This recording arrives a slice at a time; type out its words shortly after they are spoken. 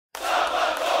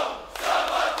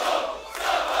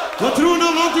Vad tror ni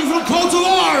om någonting från Coat of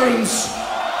Arms?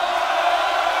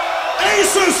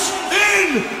 Aces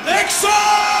in Exile!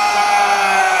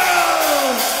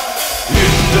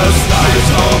 In the skies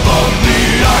above the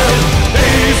isle,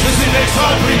 Aces in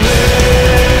Exile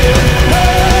prevail.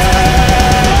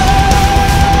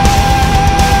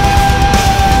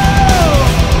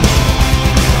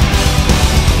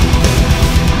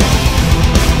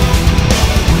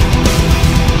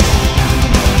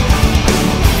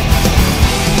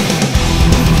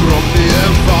 From near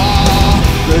and far,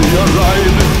 they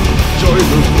arrive, join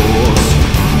the force,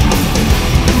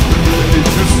 ready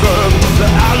to serve the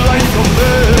Allied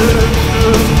command.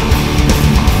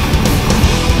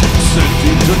 Sent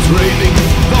into training,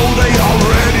 though they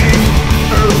already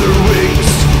earned their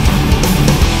wings.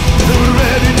 They were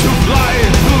ready to fly,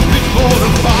 before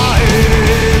the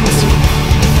fight.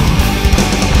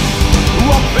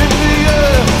 Up in the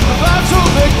air, the battle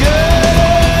began.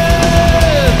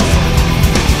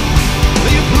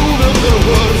 They approve of their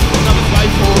words, now they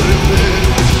fight for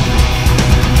revenge.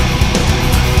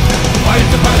 Fight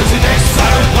the battles in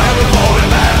exile, fire a foreign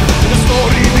land. The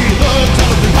story we heard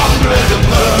tells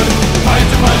 303rd. Fight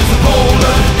the battles of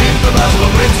Poland, in the battle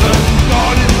of Britain.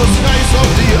 God in the skies of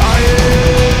the Isle.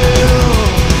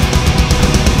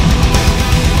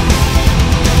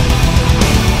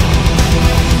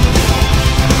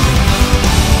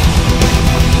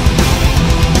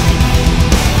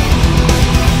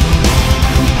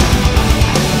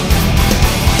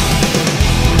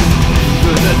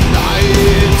 The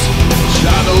night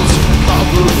shadows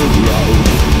cover the ground,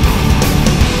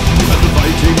 and the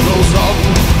fighting goes on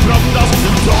from dusk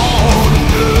till dawn.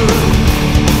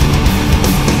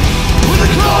 With a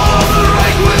claw of the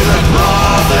right, with a claw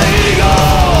of the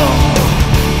eagle,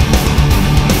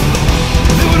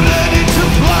 they were ready to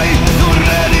fly, they were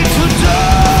ready to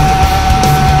die.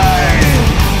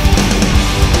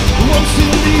 Once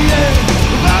in the air,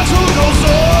 the battle goes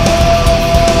on.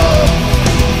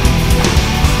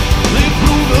 They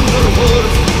approve of their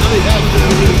words, now they have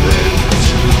their revenge.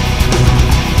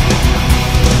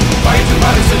 Fight the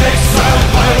battles in exile,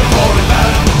 fire a foreign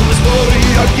land. The story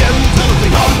again tells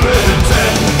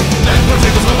 310. Then for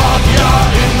Czechoslovakia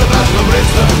in the battle of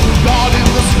Britain. God in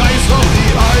the skies of the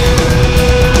Isle.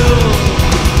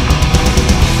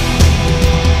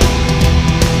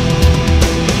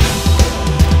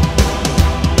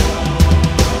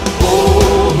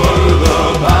 Over the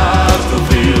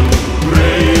battlefield,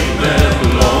 brave men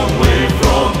long way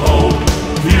from home.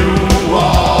 Few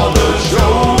are the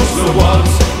chosen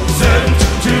ones, sent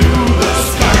to the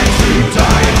sky to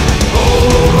die.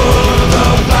 Over the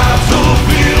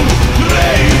battlefield,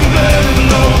 brave men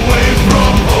long way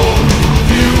from home.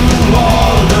 Few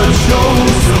are the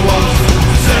chosen ones,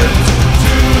 sent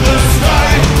to the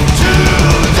sky to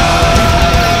die.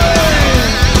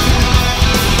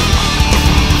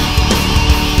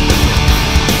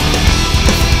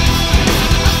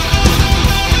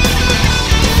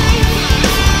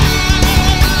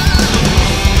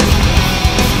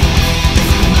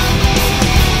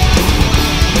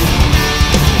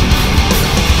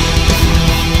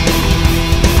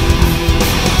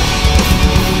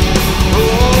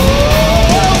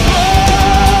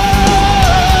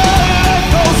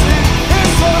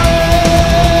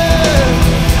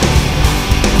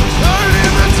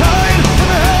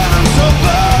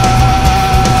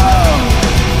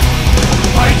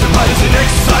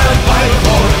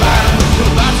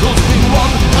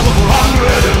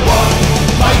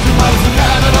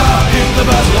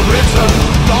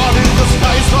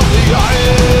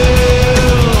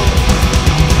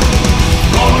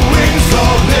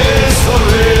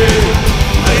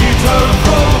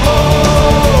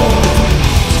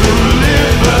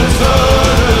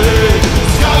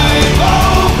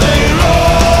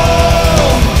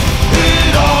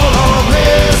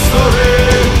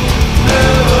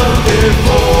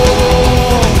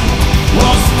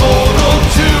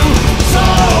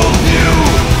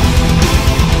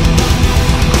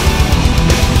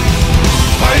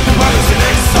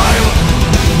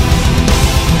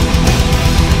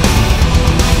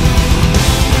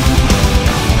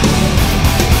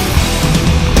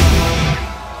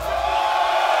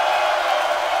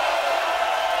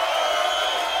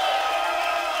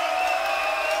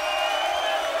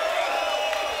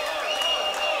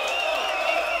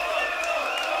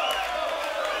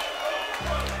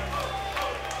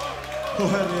 Åh,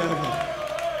 herrejävlar.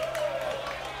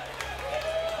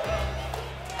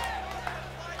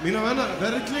 Mina vänner,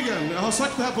 verkligen. Jag har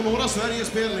sagt det här på några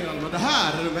Sverigespelningar, men det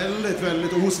här är väldigt,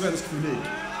 väldigt osvensk publik.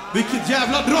 Vilket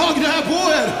jävla drag det här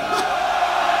på er!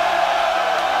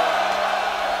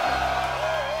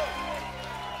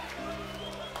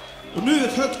 Och nu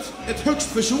ett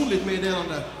högst personligt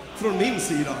meddelande från min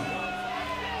sida.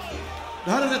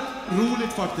 Det här är rätt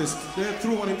roligt faktiskt. Det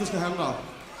tror man inte ska hända.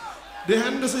 Det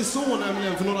hände sig så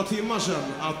nämligen för några timmar sedan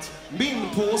att min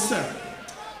påse,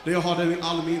 där jag hade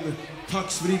all min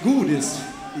taxfree-godis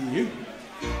i,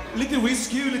 lite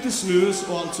whisky, lite snus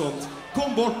och allt sånt,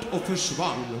 kom bort och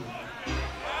försvann.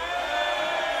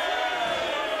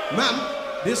 Men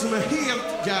det som är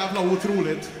helt jävla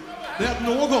otroligt, det är att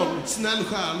någon snäll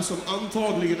själ som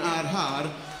antagligen är här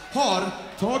har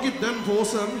tagit den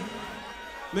påsen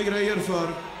med grejer för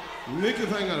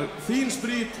mycket pengar, fin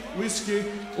sprit, whisky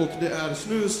och det är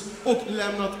snus, och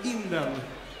lämnat in den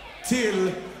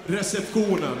till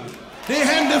receptionen. Det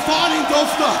händer fan inte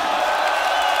ofta!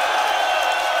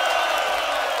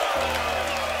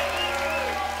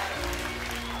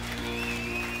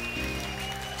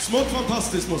 Smått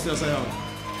fantastiskt måste jag säga.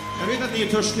 Jag vet att ni är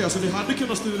törstiga så ni hade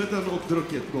kunnat stulit den och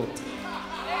druckit gott.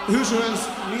 Hur som helst,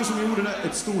 ni som gjorde det,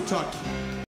 ett stort tack.